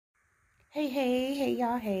Hey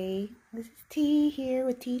y'all, hey. This is T here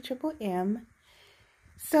with T Triple M.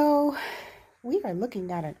 So we are looking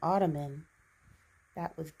at an ottoman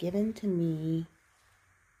that was given to me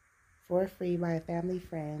for free by a family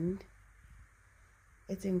friend.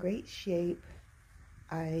 It's in great shape.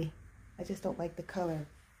 I just don't like the color.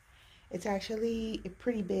 It's actually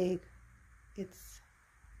pretty big. It's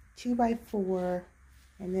 2x4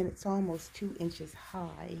 and then it's almost 2 inches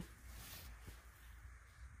high.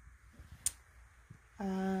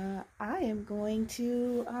 I am going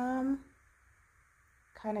to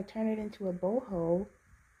kind of turn it into a boho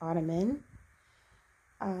ottoman.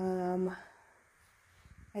 I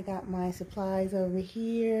got my supplies over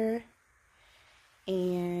here,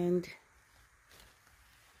 and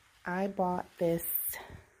I bought this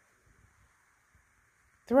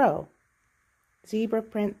zebra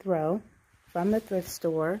print throw from the thrift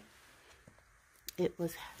store. It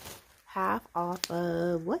was half off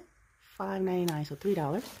of what? $5.99, so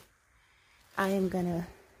 $3. I am gonna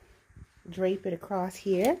drape it across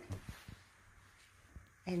here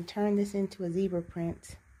and turn this into a zebra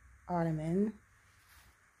print ottoman.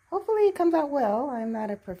 Hopefully it comes out well. I'm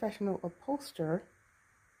not a professional upholsterer.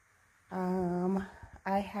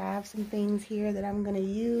 I have some things here that I'm gonna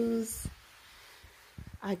use.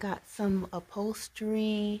 I got some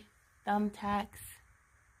upholstery thumbtacks.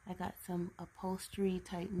 I got some upholstery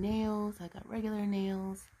type nails. I got regular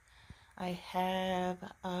nails. I have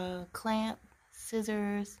a clamp,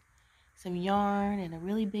 scissors, some yarn, and a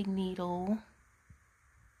really big needle.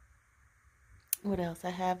 What else?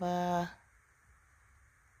 I have a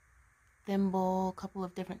thimble, a couple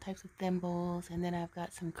of different types of thimbles, and then I've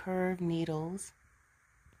got some curved needles.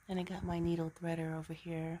 And I got my needle threader over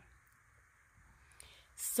here.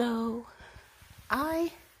 So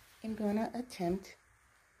I am gonna attempt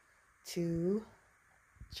to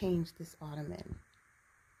change this ottoman.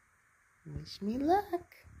 Wish me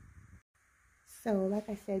luck. So like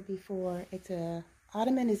I said before,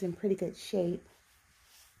 ottoman is in pretty good shape,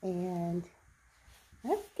 and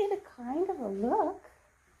let's get a kind of a look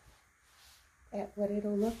at what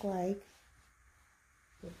it'll look like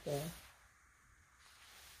with the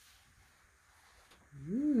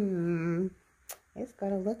it's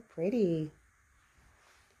gonna look pretty.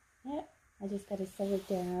 Yep, I just gotta sew it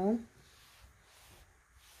down.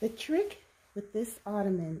 The trick with this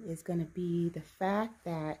ottoman is going to be the fact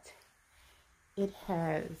that it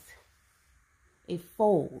has a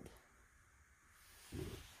fold.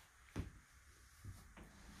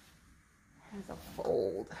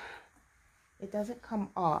 It doesn't come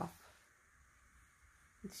off.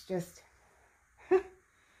 It's just,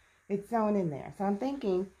 it's sewn in there. So I'm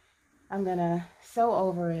thinking I'm going to sew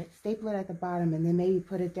over it, staple it at the bottom, and then maybe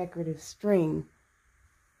put a decorative string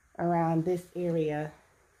around this area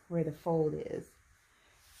where the fold is.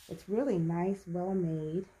 It's really nice, well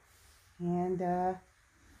made, and we're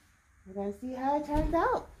gonna see how it turns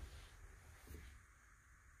out.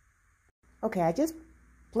 Okay, I just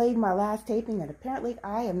played my last taping, and apparently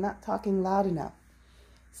I am not talking loud enough.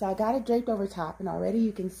 So I got it draped over top, and already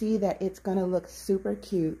you can see that it's gonna look super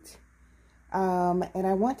cute. And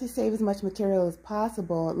I want to save as much material as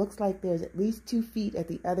possible. It looks like there's at least 2 feet at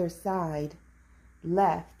the other side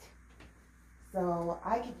left. So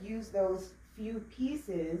I could use those few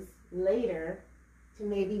pieces later to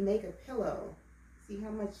maybe make a pillow. See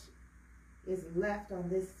how much is left on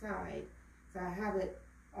this side. So I have it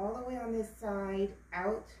all the way on this side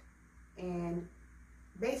out, and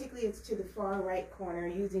basically it's to the far right corner,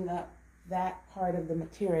 using up that part of the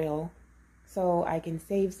material so I can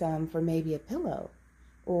save some for maybe a pillow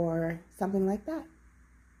or something like that.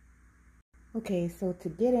 Okay, so to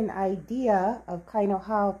get an idea of kind of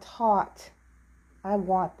how taut I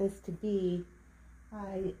want this to be,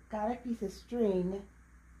 I got a piece of string,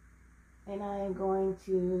 and I am going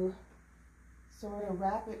to sort of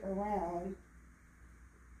wrap it around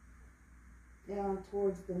down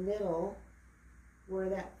towards the middle where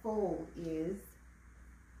that fold is,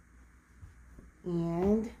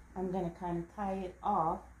 and I'm going to kind of tie it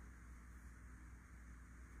off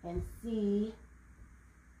and see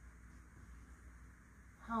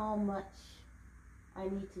how much I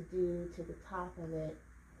need to do to the top of it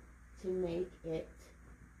to make it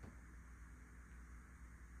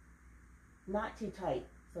not too tight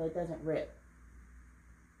so it doesn't rip.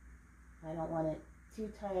 I don't want it too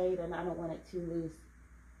tight and I don't want it too loose.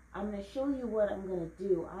 I'm going to show you what I'm going to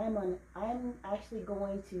do. I'm actually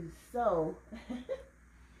going to sew.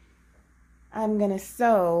 I'm going to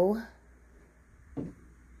sew. I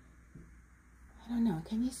don't know.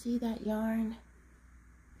 Can you see that yarn?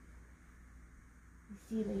 You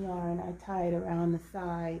see the yarn? I tie it around the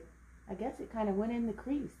side. I guess it kind of went in the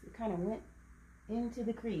crease. It kind of went into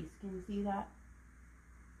the crease. Can you see that?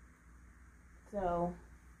 So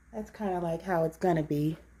that's kind of like how it's gonna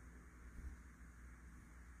be.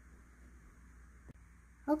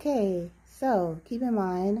 Okay, so keep in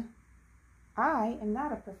mind, I am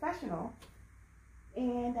not a professional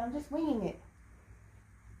and I'm just winging it,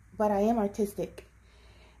 but I am artistic,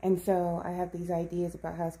 and so I have these ideas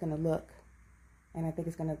about how it's gonna look, and I think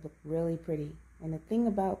it's gonna look really pretty. And the thing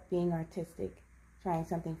about being artistic, trying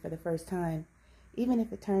something for the first time, even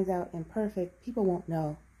if it turns out imperfect, people won't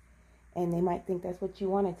know, and they might think that's what you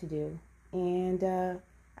wanted to do, and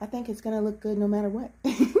I think it's gonna look good no matter what.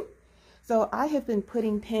 So I have been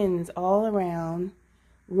putting pins all around,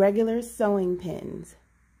 regular sewing pins,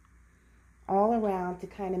 all around to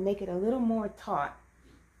kind of make it a little more taut,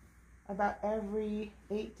 about every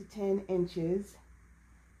 8 to 10 inches.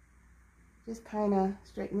 Just kind of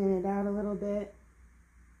straightening it out a little bit,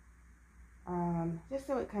 just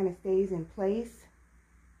so it kind of stays in place.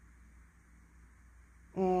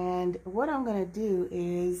 And what I'm going to do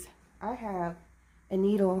is, I have a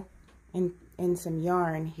needle and some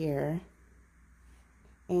yarn here,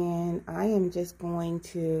 and I am just going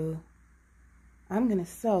to, I'm going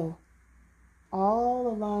to sew all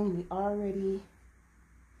along the already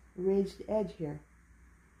ridged edge here,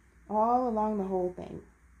 all along the whole thing.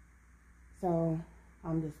 So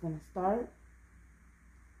I'm just going to start,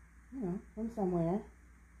 from somewhere,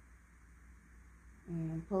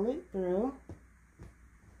 and pull it through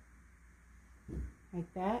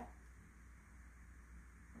like that,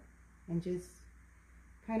 and just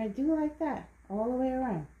kind of do like that all the way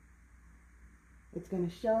around. It's going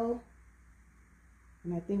to show,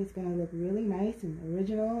 and I think it's going to look really nice and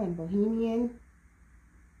original and bohemian.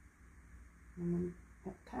 And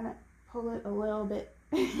kind of pull it a little bit.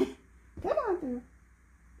 Come on through.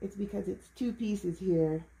 It's because it's 2 pieces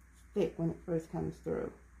here. It's thick when it first comes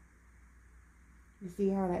through. You see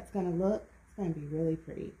how that's going to look? It's going to be really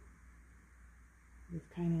pretty. Just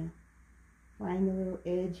kind of find the little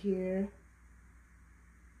edge here.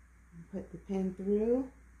 And put the pin through.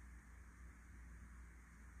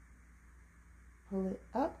 Pull it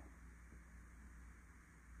up.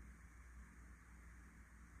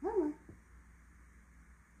 Come on.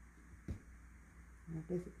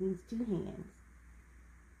 I guess it needs 2 hands.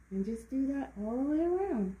 And just do that all the way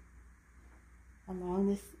around, along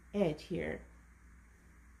this edge here.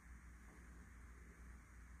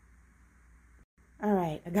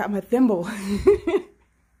 Alright, I got my thimble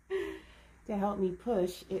to help me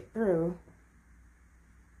push it through.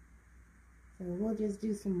 So we'll just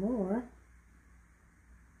do some more.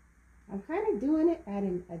 I'm kind of doing it at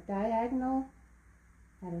a diagonal,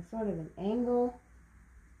 at a sort of an angle.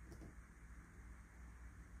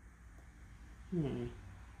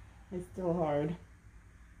 It's still hard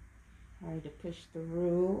to push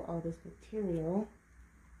through all this material.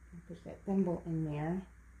 Push that thimble in there.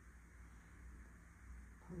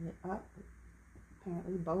 Pull it up with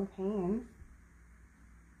apparently both hands.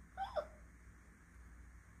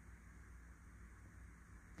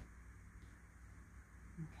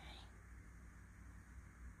 Okay.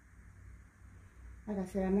 Like I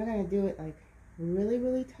said, I'm not going to do it like really,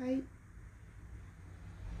 really tight,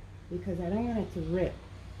 because I don't want it to rip.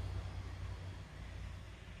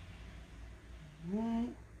 Alright.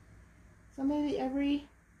 So maybe every,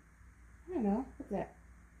 I don't know, what's that?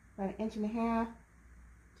 About 1.5 inches,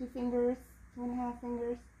 2 fingers, 2.5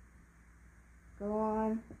 fingers. Go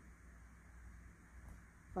on.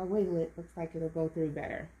 If I wiggle it, looks like it'll go through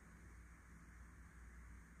better.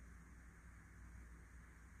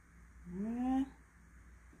 Alright.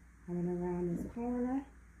 Coming around this corner.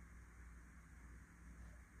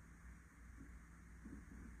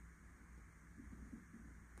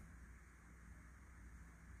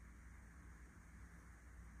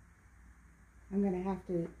 I'm going to have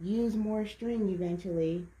to use more string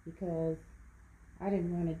eventually, because I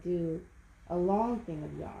didn't want to do a long thing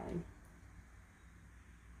of yarn.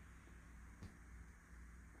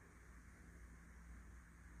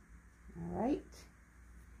 Alright,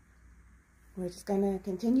 we're just going to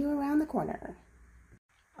continue around the corner.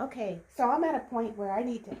 Okay, so I'm at a point where I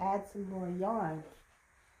need to add some more yarn.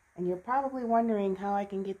 And you're probably wondering how I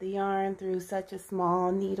can get the yarn through such a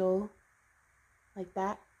small needle like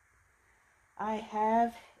that. I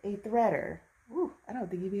have a threader. Ooh, I don't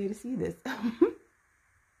think you'll be able to see this.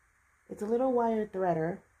 It's a little wire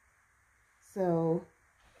threader. So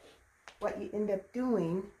what you end up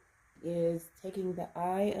doing is taking the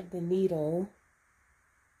eye of the needle.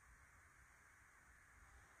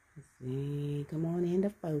 Let's see, come on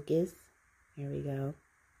into focus. Here we go.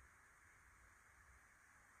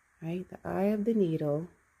 Right, the eye of the needle.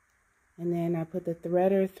 And then I put the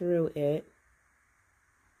threader through it.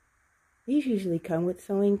 These usually come with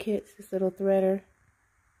sewing kits, this little threader.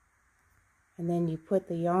 And then you put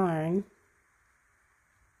the yarn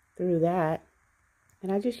through that.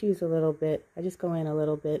 And I just use a little bit. I just go in a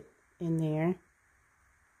little bit in there.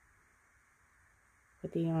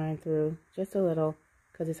 Put the yarn through just a little,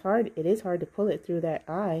 because it's hard. It is hard to pull it through that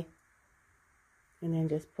eye. And then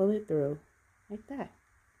just pull it through like that.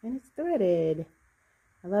 And it's threaded.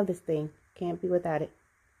 I love this thing. Can't be without it.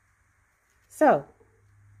 So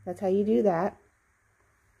that's how you do that.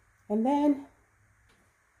 And then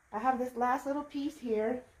I have this last little piece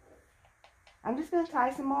here. I'm just going to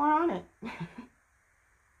tie some more on it.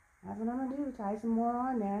 That's what I'm going to do. Tie some more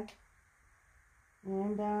on there.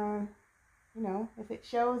 And, you know, if it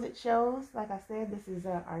shows, it shows. Like I said, this is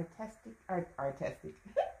an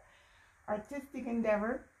artistic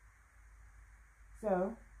endeavor.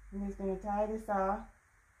 So I'm just going to tie this off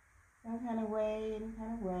some kind of way,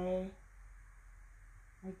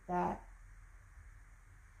 like that.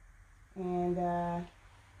 And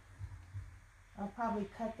I'll probably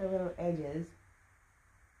cut the little edges.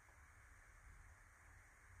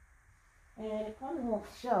 And it probably won't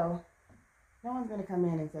show. No one's going to come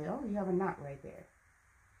in and say, oh, you have a knot right there.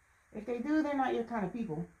 If they do, they're not your kind of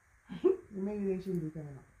people. Maybe they shouldn't be coming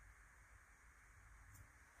on.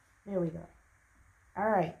 There we go. All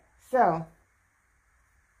right, so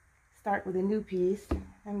start with a new piece.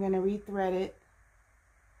 I'm going to rethread it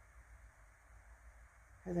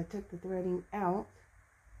because I took the threading out.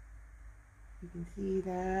 You can see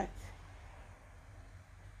that.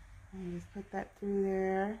 And just put that through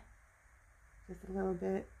there just a little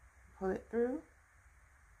bit, pull it through,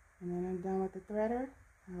 and then I'm done with the threader.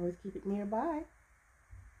 I always keep it nearby.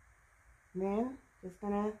 And then just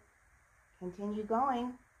gonna continue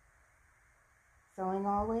going, sewing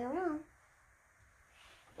all the way around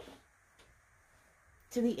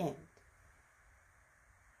to the end.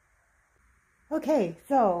 Okay,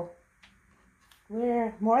 so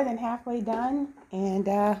we're more than halfway done, and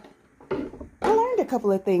I learned a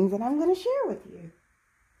couple of things that I'm going to share with you.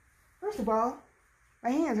 First of all, my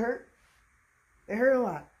hands hurt. They hurt a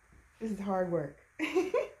lot. This is hard work.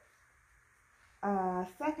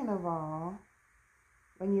 Second of all,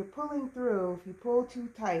 when you're pulling through, if you pull too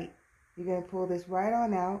tight, you're going to pull this right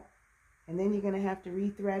on out, and then you're going to have to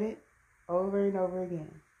rethread it over and over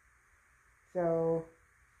again. So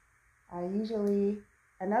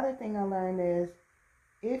another thing I learned is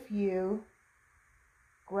if you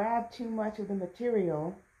grab too much of the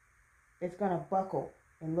material, it's going to buckle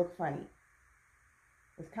and look funny.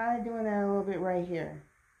 It's kind of doing that a little bit right here.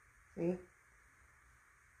 See?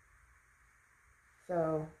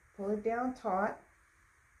 So pull it down taut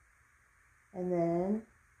and then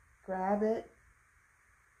grab it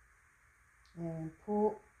and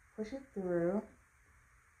push it through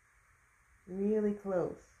really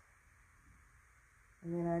close.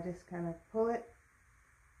 And then I just kind of pull it.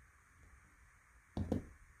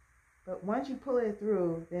 But once you pull it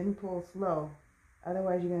through, then pull slow.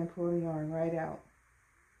 Otherwise, you're going to pull the yarn right out.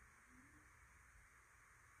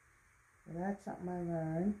 So that's something I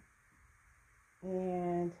learned.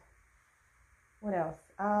 And what else?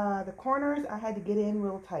 The corners, I had to get in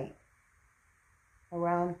real tight.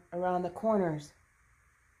 Around the corners.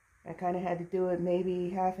 I kind of had to do it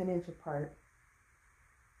maybe half an inch apart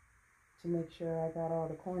to make sure I got all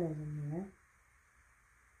the corners in there.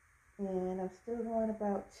 And I'm still going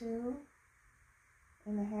about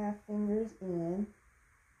 2.5 fingers in.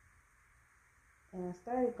 And I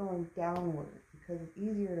started going downward because it's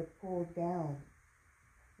easier to pull down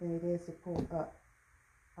than it is to pull up,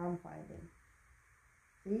 I'm finding.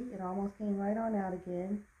 See, it almost came right on out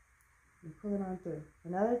again. You pull it on through.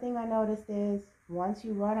 Another thing I noticed is once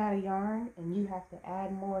you run out of yarn and you have to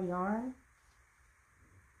add more yarn,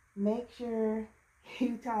 make sure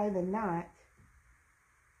you tie the knot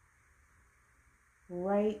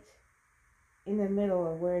right in the middle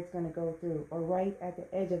of where it's going to go through, or right at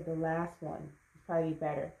the edge of the last one. It's probably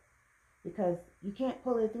better, because you can't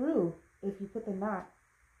pull it through if you put the knot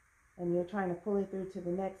and you're trying to pull it through to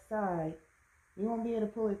the next side. You won't be able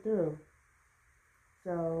to pull it through.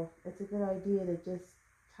 So it's a good idea to just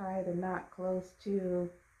tie the knot close to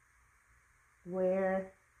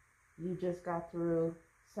where you just got through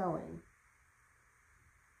sewing,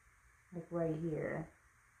 like right here.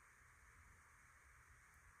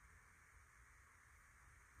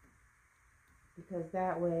 Because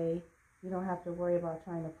that way you don't have to worry about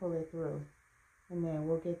trying to pull it through. And then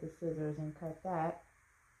we'll get the scissors and cut that.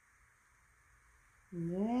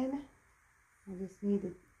 And then I just need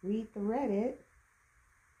to rethread it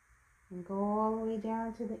and go all the way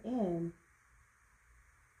down to the end.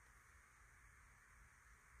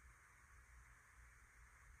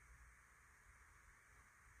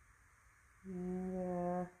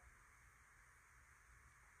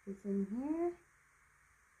 this in here.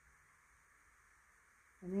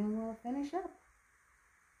 And then we'll finish up.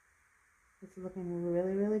 It's looking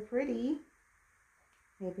really, really pretty.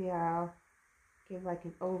 Maybe I'll give like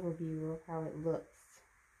an overview of how it looks.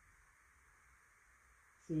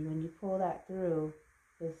 See, when you pull that through,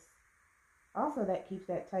 it's also that keeps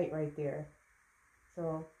that tight right there.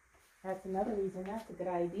 So that's another reason that's a good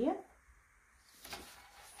idea.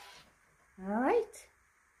 All right.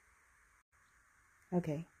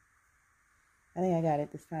 Okay. I think I got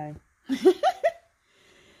it this time.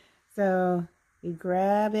 So you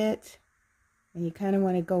grab it and you kind of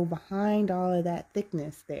want to go behind all of that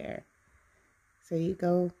thickness there. So you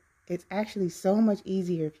go, it's actually so much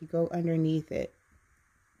easier if you go underneath it.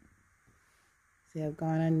 See, I've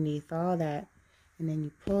gone underneath all that, and then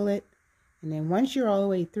you pull it, and then once you're all the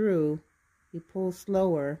way through, you pull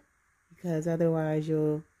slower because otherwise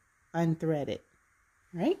you'll unthread it,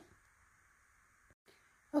 right?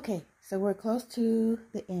 Okay, so we're close to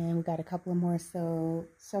the end. We got a couple of more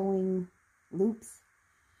sewing loops,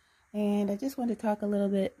 and I just want to talk a little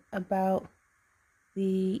bit about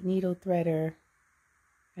the needle threader.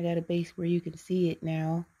 I got a base where you can see it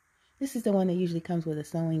now. This is the one that usually comes with a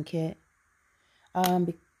sewing kit.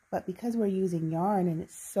 But because we're using yarn and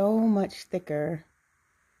it's so much thicker,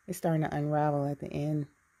 it's starting to unravel at the end.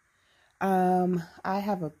 I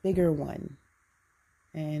have a bigger one,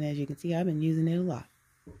 and as you can see, I've been using it a lot.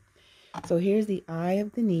 So here's the eye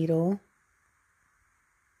of the needle,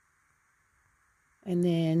 and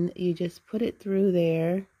then you just put it through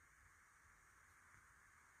there,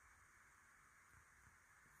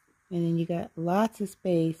 and then you got lots of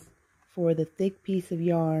space for the thick piece of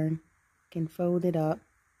yarn. You can fold it up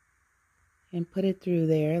and put it through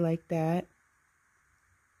there like that.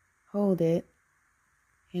 Hold it,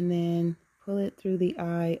 and then pull it through the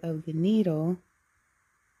eye of the needle.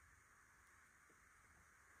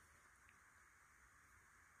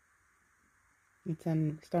 It's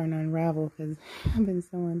starting to unravel because I've been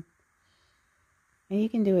sewing. And you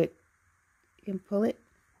can do it, you can pull it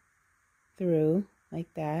through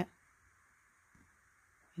like that.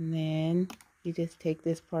 And then you just take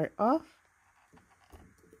this part off.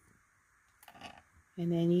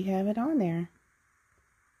 And then you have it on there.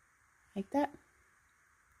 Like that.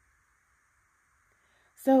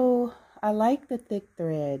 So I like the thick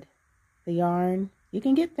thread, the yarn. You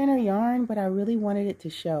can get thinner yarn, but I really wanted it to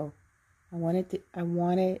show. I wanted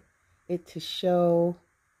it to show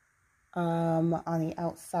on the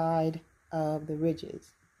outside of the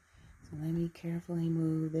ridges. So let me carefully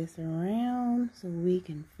move this around so we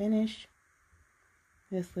can finish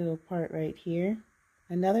this little part right here.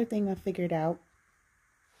 Another thing I figured out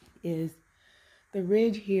is the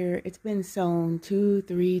ridge here, it's been sewn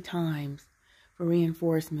 2-3 times for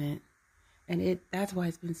reinforcement, and that's why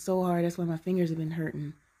it's been so hard. That's why my fingers have been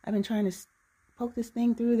hurting. I've been trying to poke this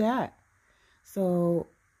thing through that. So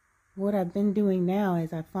what I've been doing now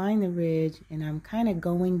is I find the ridge and I'm kind of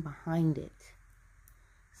going behind it.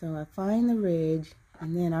 So I find the ridge,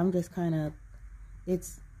 and then I'm just kind of,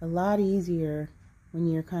 it's a lot easier when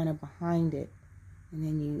you're kind of behind it. And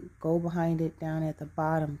then you go behind it down at the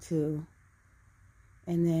bottom too.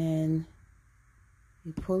 And then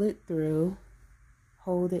you pull it through,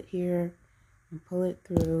 hold it here and pull it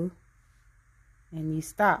through. And you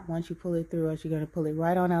stop once you pull it through, or else you're going to pull it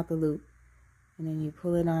right on out the loop. And then you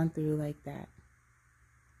pull it on through like that.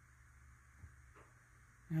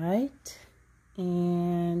 Alright.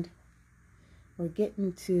 And we're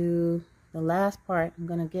getting to the last part. I'm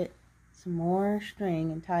going to get some more string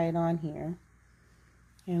and tie it on here.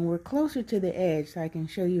 And we're closer to the edge, so I can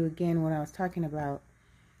show you again what I was talking about.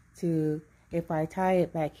 If I tie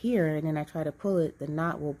it back here and then I try to pull it, the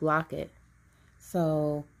knot will block it.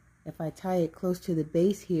 So if I tie it close to the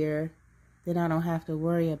base here, then I don't have to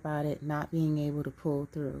worry about it not being able to pull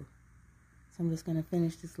through. So I'm just going to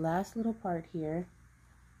finish this last little part here,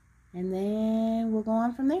 and then we'll go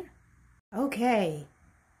on from there. Okay,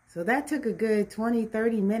 so that took a good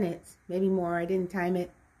 20-30 minutes, maybe more. I didn't time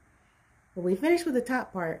it. But we finished with the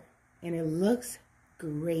top part, and it looks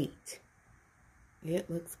great. It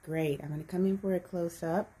looks great. I'm going to come in for a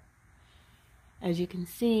close-up. As you can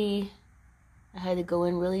see, I had to go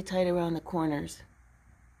in really tight around the corners.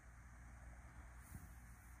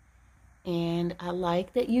 And I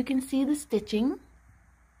like that you can see the stitching.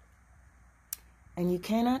 And you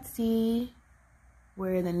cannot see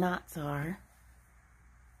where the knots are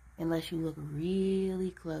unless you look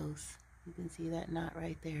really close. You can see that knot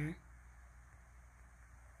right there.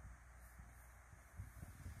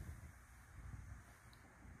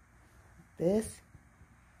 This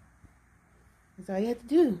is all you have to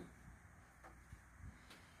do.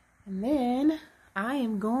 And then I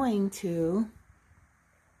am going to,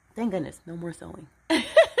 thank goodness, no more sewing.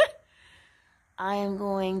 I am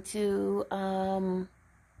going to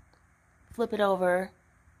flip it over,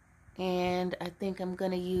 and I think I'm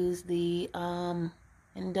going to use the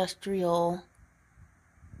industrial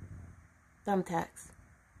thumbtacks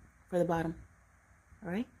for the bottom.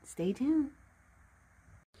 All right, stay tuned.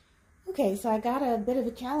 Okay, so I got a bit of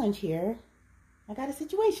a challenge here. I got a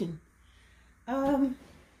situation.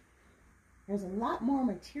 There's a lot more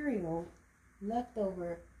material left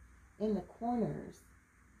over in the corners.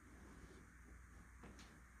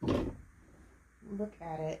 Look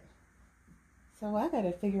at it. So I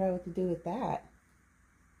gotta figure out what to do with that.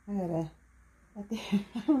 I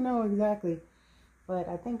don't know exactly, but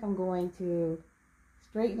I think I'm going to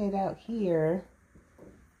straighten it out here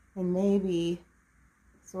and maybe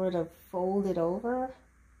sort of fold it over.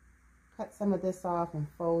 Cut some of this off and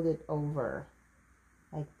fold it over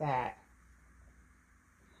like that.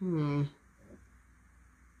 I'm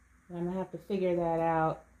gonna have to figure that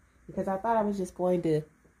out, because I thought I was just going to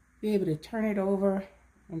be able to turn it over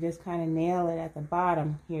and just kind of nail it at the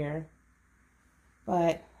bottom here.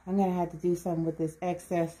 But I'm gonna have to do something with this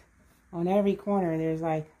excess. On every corner there's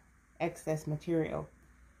like excess material.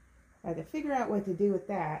 I have to figure out what to do with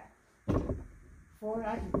that before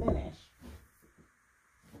I can finish.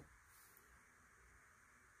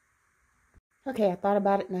 Okay, I thought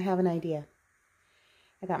about it and I have an idea.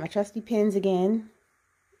 I got my trusty pins again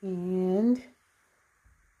and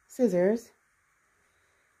scissors.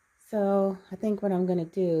 So I think what I'm going to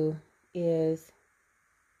do is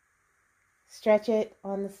stretch it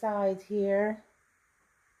on the sides here.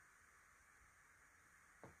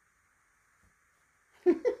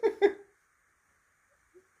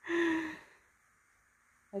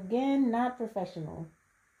 Again, not professional.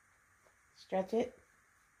 Stretch it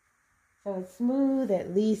so it's smooth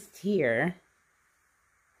at least here.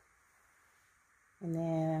 And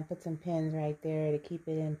then I put some pins right there to keep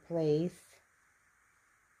it in place.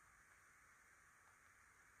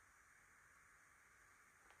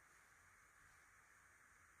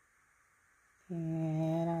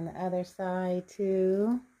 And on the other side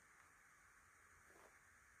too.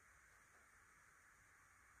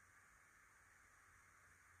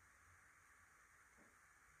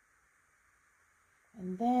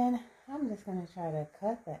 And then I'm just going to try to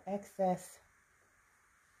cut the excess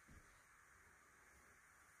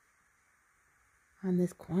on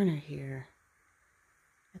this corner here.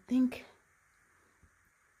 I think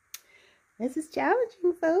this is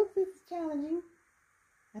challenging, folks. This is challenging.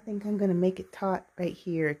 I think I'm going to make it taut right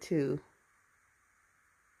here too.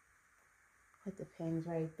 Put the pins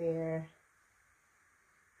right there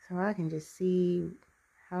so I can just see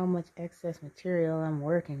how much excess material I'm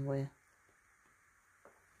working with.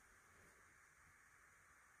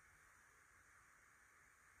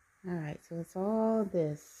 Alright, so it's all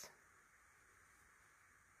this.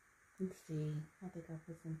 Let's see. I think I'll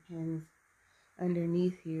put some pins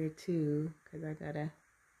underneath here too, because I gotta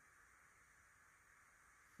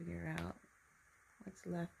figure out what's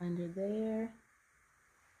left under there.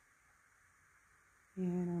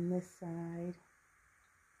 And on this side.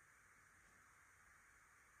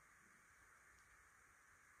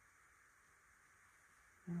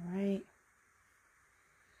 Alright.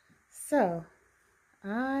 So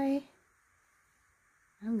I'm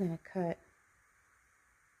gonna cut.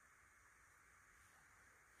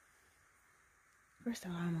 First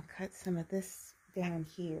of all, I'm gonna cut some of this down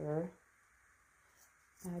here.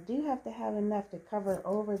 I do have to have enough to cover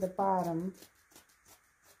over the bottom.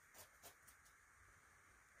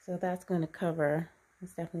 So that's going to cover,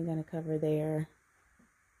 it's definitely going to cover there.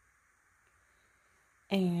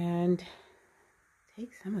 And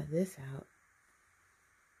take some of this out.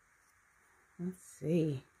 Let's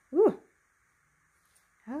see. Ooh.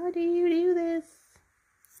 How do you do this?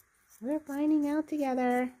 We're finding out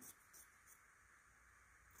together.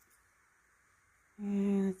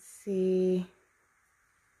 And let's see.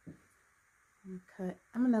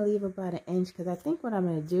 I'm going to leave about 1 inch, because I think what I'm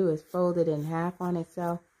going to do is fold it in half on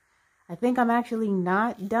itself. I think I'm actually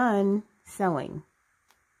not done sewing.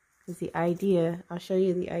 Because the idea, I'll show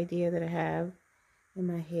you the idea that I have in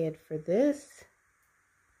my head for this.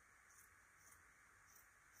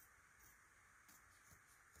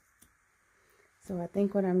 So I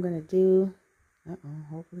think what I'm going to do,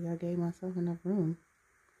 hopefully I gave myself enough room,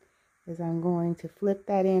 is I'm going to flip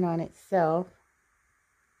that in on itself.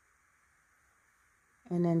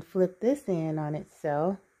 And then flip this in on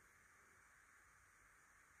itself.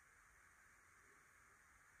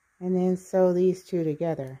 And then sew these two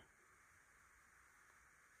together.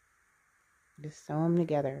 Just sew them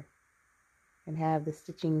together. And have the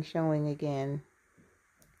stitching showing again.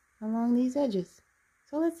 along these edges.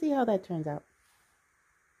 So let's see how that turns out.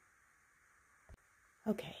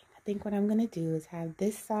 Okay, I think what I'm going to do is have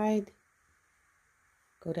this side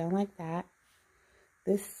go down like that.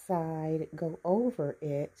 This side go over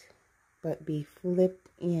it, but be flipped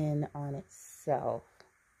in on itself.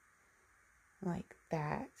 Like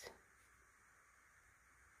that.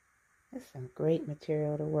 That's some great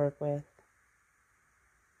material to work with.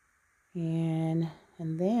 And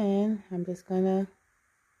then I'm just going to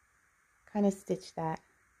kind of stitch that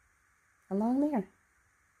along there.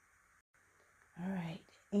 All right,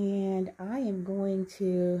 and I am going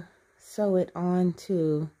to sew it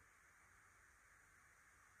onto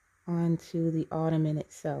the ottoman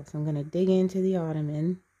itself. So I'm going to dig into the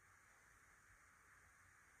ottoman.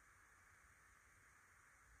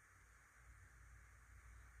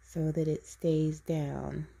 So that it stays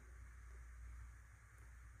down.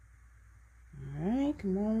 All right,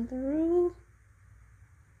 come on through.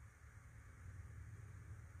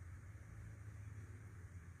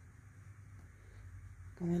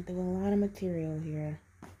 Going through a lot of material here.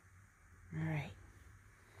 All right,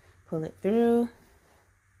 pull it through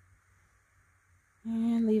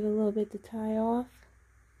and leave a little bit to tie off.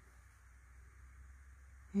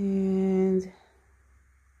 And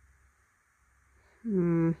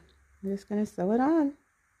I'm just gonna sew it on.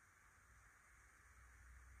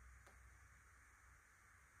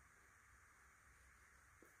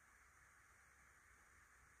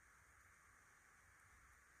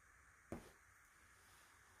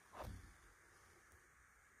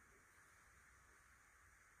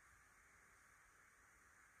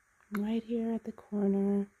 Right here at the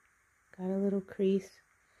corner, got a little crease.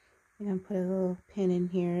 I'm gonna put a little pin in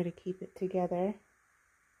here to keep it together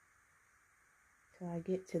till I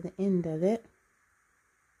get to the end of it.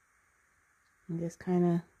 And just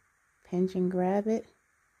kind of pinch and grab it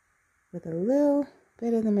with a little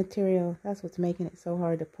bit of the material. That's what's making it so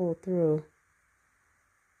hard to pull through,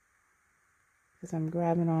 because I'm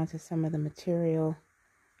grabbing onto some of the material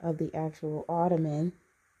of the actual ottoman.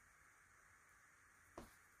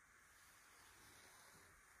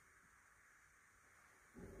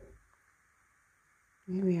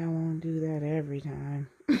 Maybe I won't do that every time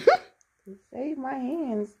to save my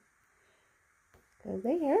hands, because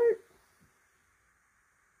they hurt.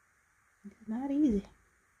 It's not easy.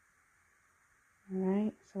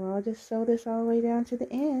 Alright, so I'll just sew this all the way down to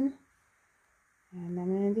the end, and I'm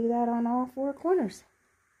going to do that on all four corners.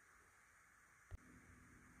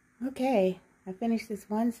 Okay, I finished this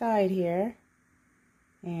one side here,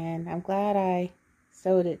 and I'm glad I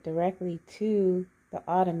sewed it directly to the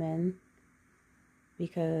ottoman,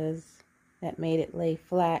 because that made it lay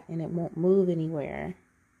flat and it won't move anywhere.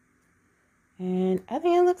 And I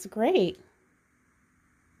think it looks great.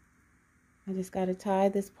 I just got to tie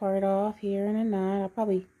this part off here in a knot. I'll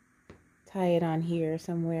probably tie it on here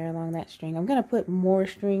somewhere along that string. I'm going to put more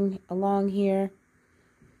string along here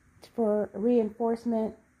for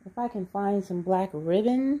reinforcement. If I can find some black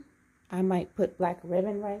ribbon, I might put black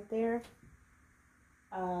ribbon right there.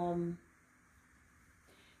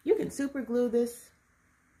 You can super glue this.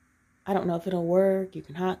 I don't know if it'll work. You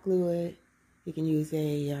can hot glue it. You can use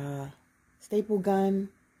a staple gun.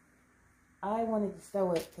 I wanted to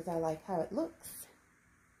sew it because I like how it looks.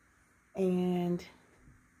 And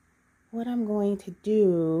what I'm going to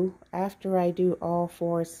do after I do all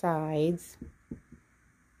four sides,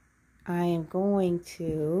 I am going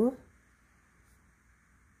to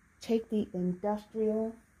take the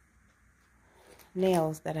industrial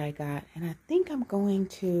nails that I got, and I think I'm going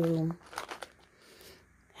to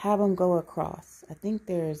have them go across. I think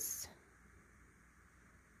there's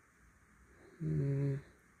I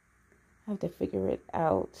have to figure it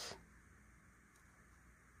out.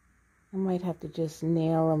 I might have to just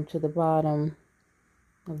nail them to the bottom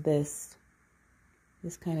of this.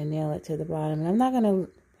 Just kind of nail it to the bottom. And I'm not going to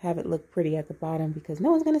have it look pretty at the bottom because no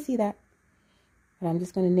one's going to see that. But I'm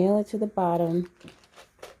just going to nail it to the bottom.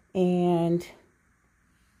 And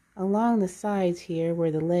along the sides here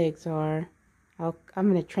where the legs are, I'm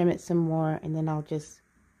going to trim it some more, and then I'll just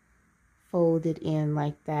fold it in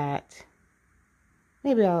like that.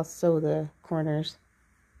 Maybe I'll sew the corners.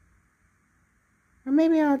 Or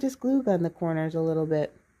maybe I'll just glue gun the corners a little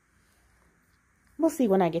bit. We'll see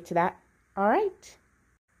when I get to that. Alright.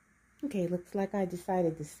 Okay, looks like I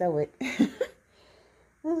decided to sew it. This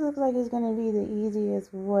looks like it's going to be the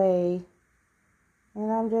easiest way.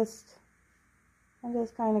 And I'm just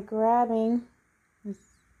kind of grabbing.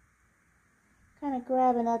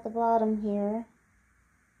 At the bottom here.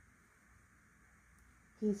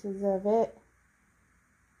 Pieces of it.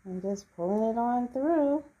 And just pulling it on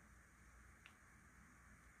through.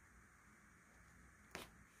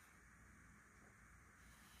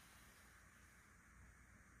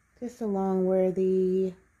 just along where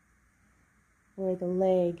the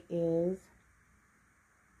leg is.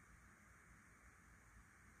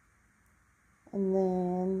 And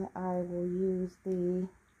then I will use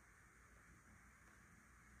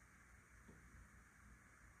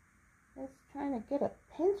just trying to get a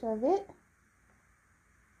pinch of it.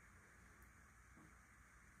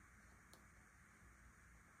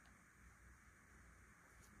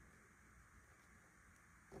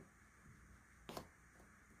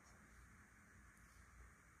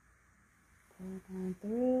 Going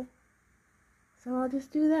through. So I'll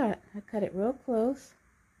just do that. I cut it real close.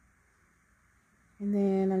 And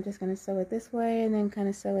then I'm just going to sew it this way and then kind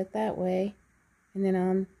of sew it that way. And then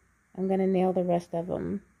I'm going to nail the rest of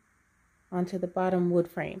them onto the bottom wood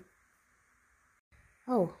frame.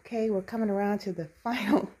 Oh, okay, we're coming around to the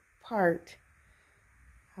final part.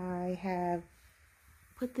 I have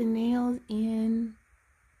put the nails in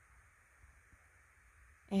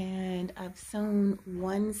and I've sewn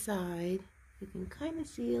one side. You can kind of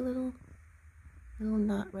see a little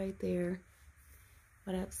knot right there.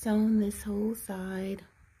 But I've sewn this whole side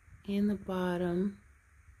and the bottom.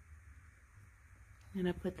 And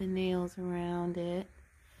I put the nails around it.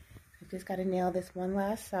 I've just got to nail this one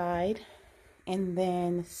last side and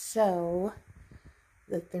then sew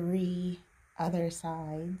the 3 other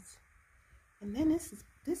sides. And then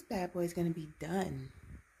this bad boy is going to be done.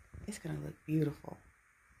 It's going to look beautiful.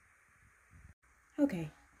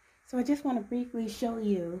 Okay, so I just want to briefly show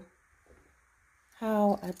you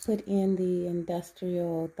how I put in the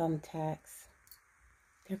industrial thumbtacks.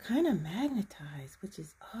 They're kind of magnetized, which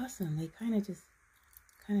is awesome. They kind of just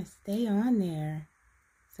stay on there.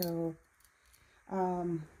 So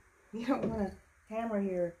you don't want to hammer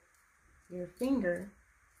your finger.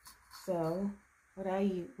 So what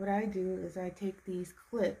I do is I take these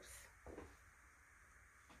clips,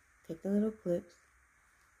 take the little clips,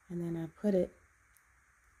 and then I put it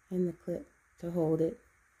in the clip to hold it.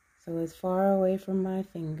 So as far away from my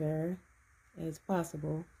finger as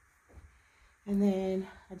possible. And then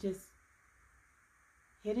I just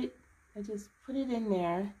hit it, I just put it in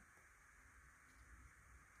there.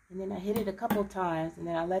 And then I hit it a couple times and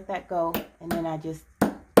then I let that go. And then I just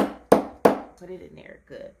put it in there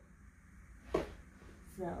good.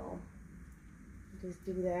 So just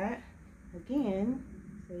do that again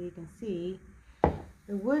so you can see.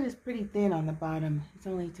 The wood is pretty thin on the bottom. It's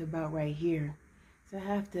only to about right here. So I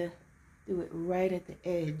have to do it right at the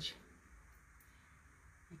edge.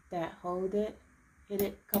 Like that. Hold it. Hit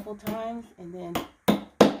it a couple times and then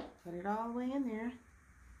put it all the way in there.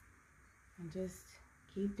 And just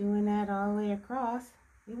keep doing that all the way across.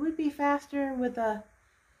 It would be faster with a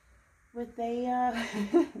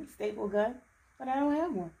staple gun, but I don't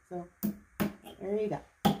have one. So there you go.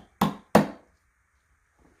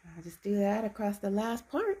 I'll just do that across the last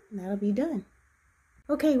part and that'll be done.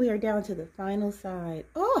 Okay, we are down to the final side.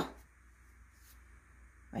 Oh,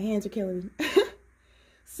 my hands are killing me.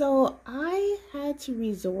 So I had to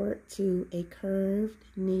resort to a curved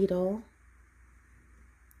needle.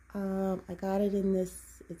 I got it in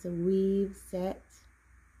this, it's a weave set.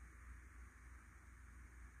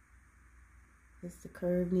 It's the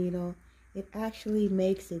curved needle. It actually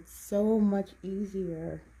makes it so much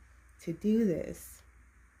easier to do this.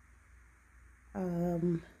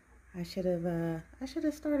 I should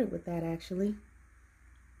have started with that actually.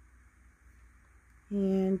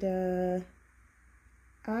 And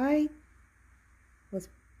I was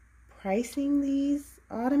pricing these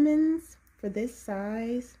ottomans for this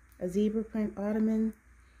size, a zebra print ottoman,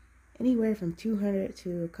 anywhere from $200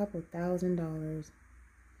 to a couple $1,000.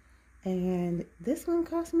 And this one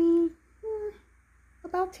cost me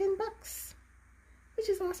about $10, which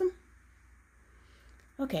is awesome.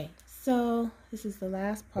 Okay, so this is the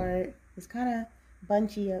last part. It's kind of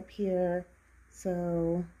bunchy up here.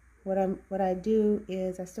 So what I do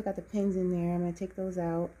is I still got the pins in there. I'm gonna take those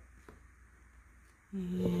out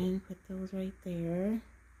and put those right there.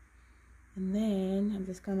 And then I'm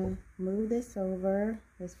just gonna move this over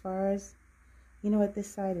as far as, you know what, this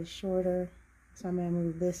side is shorter, so I'm gonna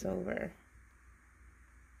move this over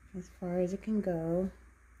as far as it can go.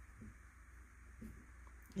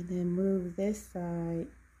 And then move this side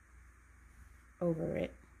over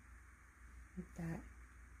it like that.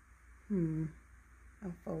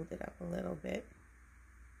 I'll fold it up a little bit.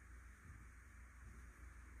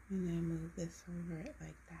 And then move this over it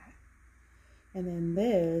like that. And then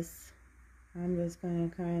this, I'm just going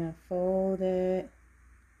to kind of fold it.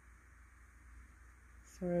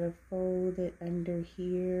 Sort of fold it under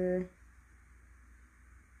here.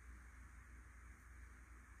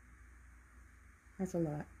 That's a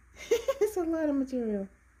lot. It's a lot of material.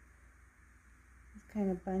 Just kind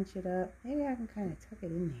of bunch it up. Maybe I can kind of tuck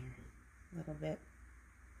it in there a little bit.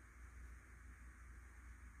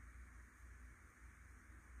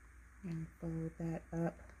 And fold that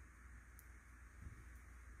up.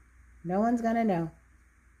 No one's gonna know.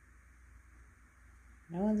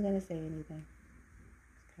 No one's gonna say anything.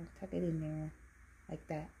 Just kind of tuck it in there like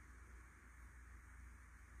that.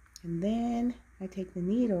 And then I take the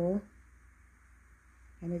needle,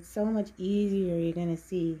 and it's so much easier, you're gonna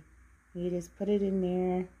see. You just put it in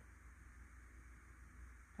there.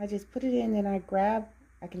 I just put it in and I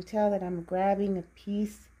can tell that I'm grabbing a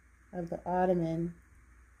piece of the ottoman,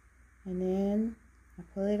 and then I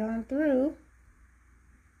pull it on through.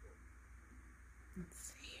 Let's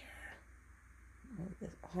see here. Move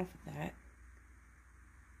this off of that.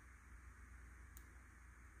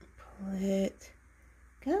 Pull it.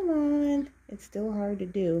 Come on. It's still hard to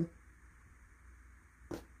do.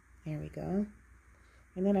 There we go.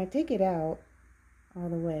 And then I take it out all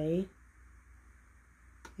the way.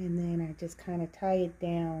 And then I just kind of tie it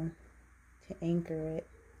down to anchor it.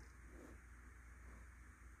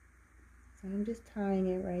 So I'm just tying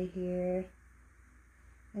it right here.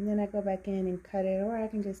 And then I go back in and cut it, or I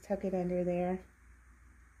can just tuck it under there.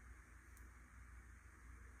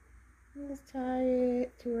 Just tie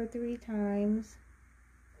it 2 or 3 times.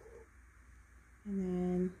 And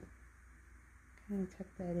then kind of tuck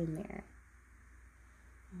that in there.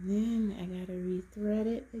 And then I gotta rethread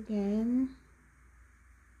it again.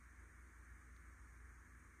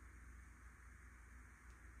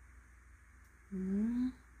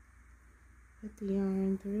 Put the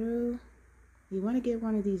yarn through. You want to get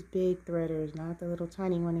one of these big threaders, not the little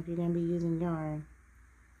tiny one if you're going to be using yarn.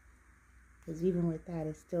 Because even with that,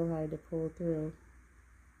 it's still hard to pull through.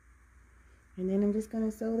 And then I'm just going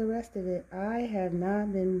to sew the rest of it. I have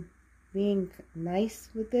not been being nice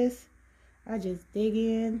with this. I just dig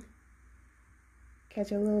in,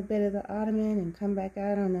 catch a little bit of the ottoman, and come back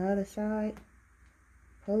out on the other side.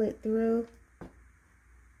 Pull it through.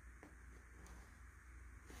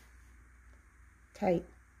 Tight.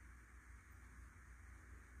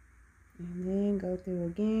 And then go through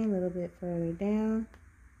again a little bit further down.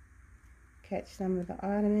 Catch some of the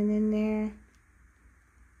ottoman in there.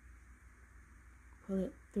 Pull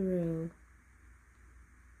it through.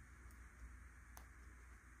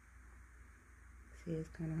 See, it's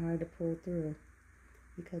kind of hard to pull through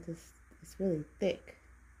because it's really thick.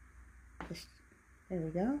 There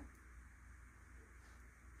we go.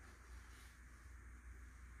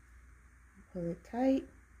 Pull it tight.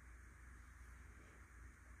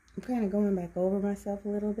 I'm kind of going back over myself a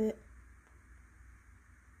little bit.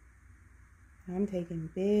 I'm taking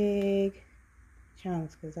big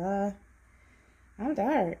chunks because I'm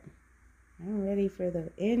tired. I'm ready for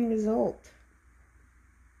the end result.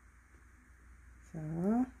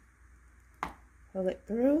 So, pull it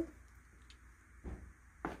through.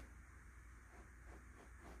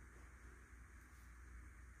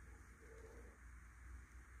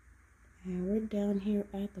 And we're down here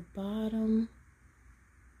at the bottom.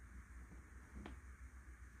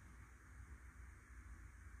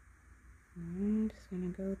 I'm just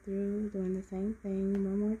going to go through doing the same thing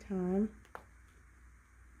one more time.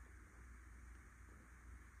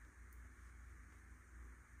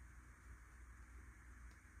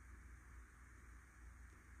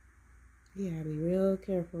 You gotta be real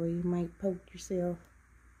careful. You might poke yourself.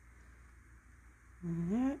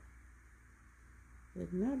 And that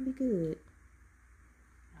would not be good.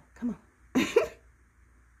 Oh, come on.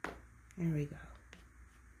 There we go.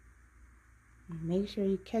 And make sure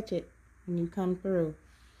you catch it when you come through,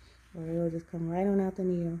 or it'll just come right on out the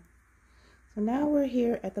needle. So now we're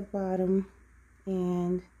here at the bottom,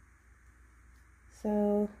 and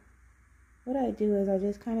so what I do is I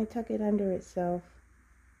just kind of tuck it under itself,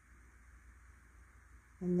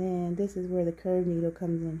 and then this is where the curved needle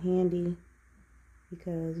comes in handy,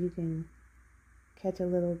 because you can catch a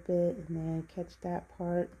little bit and then catch that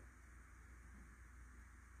part.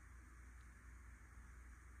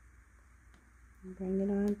 And bring it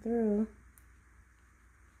on through.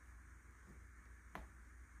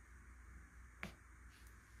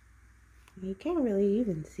 You can't really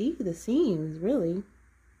even see the seams, really.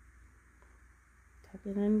 Tuck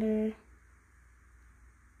it under.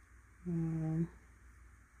 And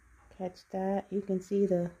catch that. You can see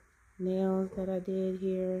the nails that I did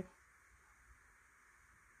here.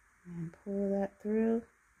 And pull that through.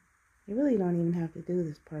 You really don't even have to do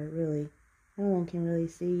this part, really. No one can really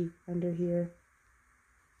see under here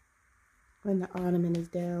when the ottoman is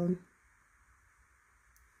down.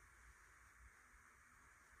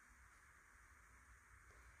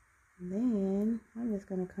 And then I'm just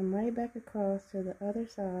going to come right back across to the other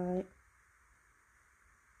side.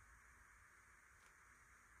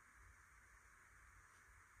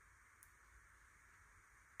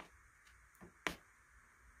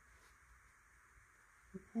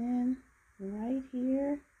 then right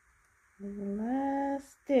here is the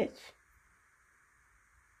last stitch.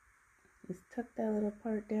 Just tuck that little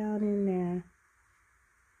part down in there.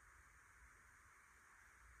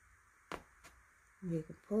 You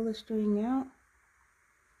can pull the string out,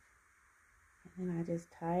 and then I just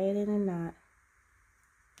tie it in a knot.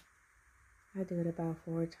 I do it about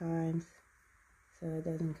 4 times so it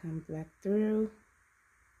doesn't come back through.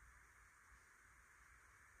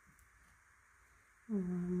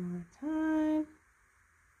 One more time,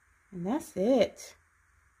 and that's it.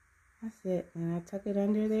 That's it. And I tuck it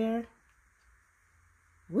under there.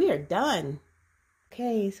 We are done.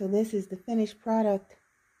 Okay, so this is the finished product.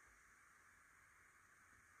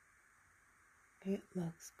 It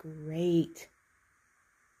looks great.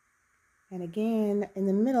 And again, in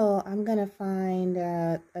the middle, I'm gonna find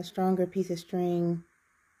a stronger piece of string,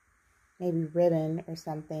 maybe ribbon or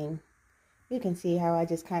something. You can see how I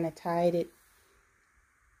just kind of tied it.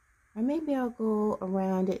 Or maybe I'll go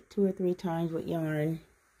around it 2 or 3 times with yarn.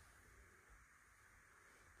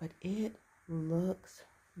 But it looks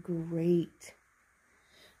great.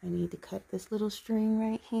 I need to cut this little string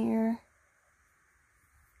right here.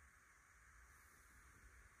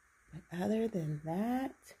 But other than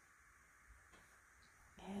that,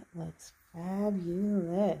 it looks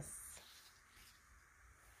fabulous.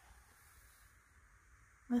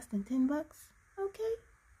 Less than 10 bucks. Okay.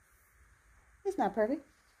 It's not perfect,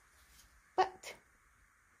 but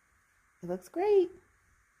it looks great.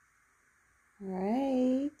 All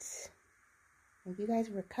right. Thank you guys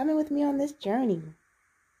for coming with me on this journey.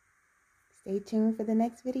 Stay tuned for the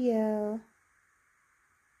next video.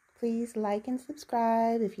 Please like and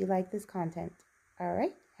subscribe if you like this content. All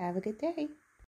right. Have a good day.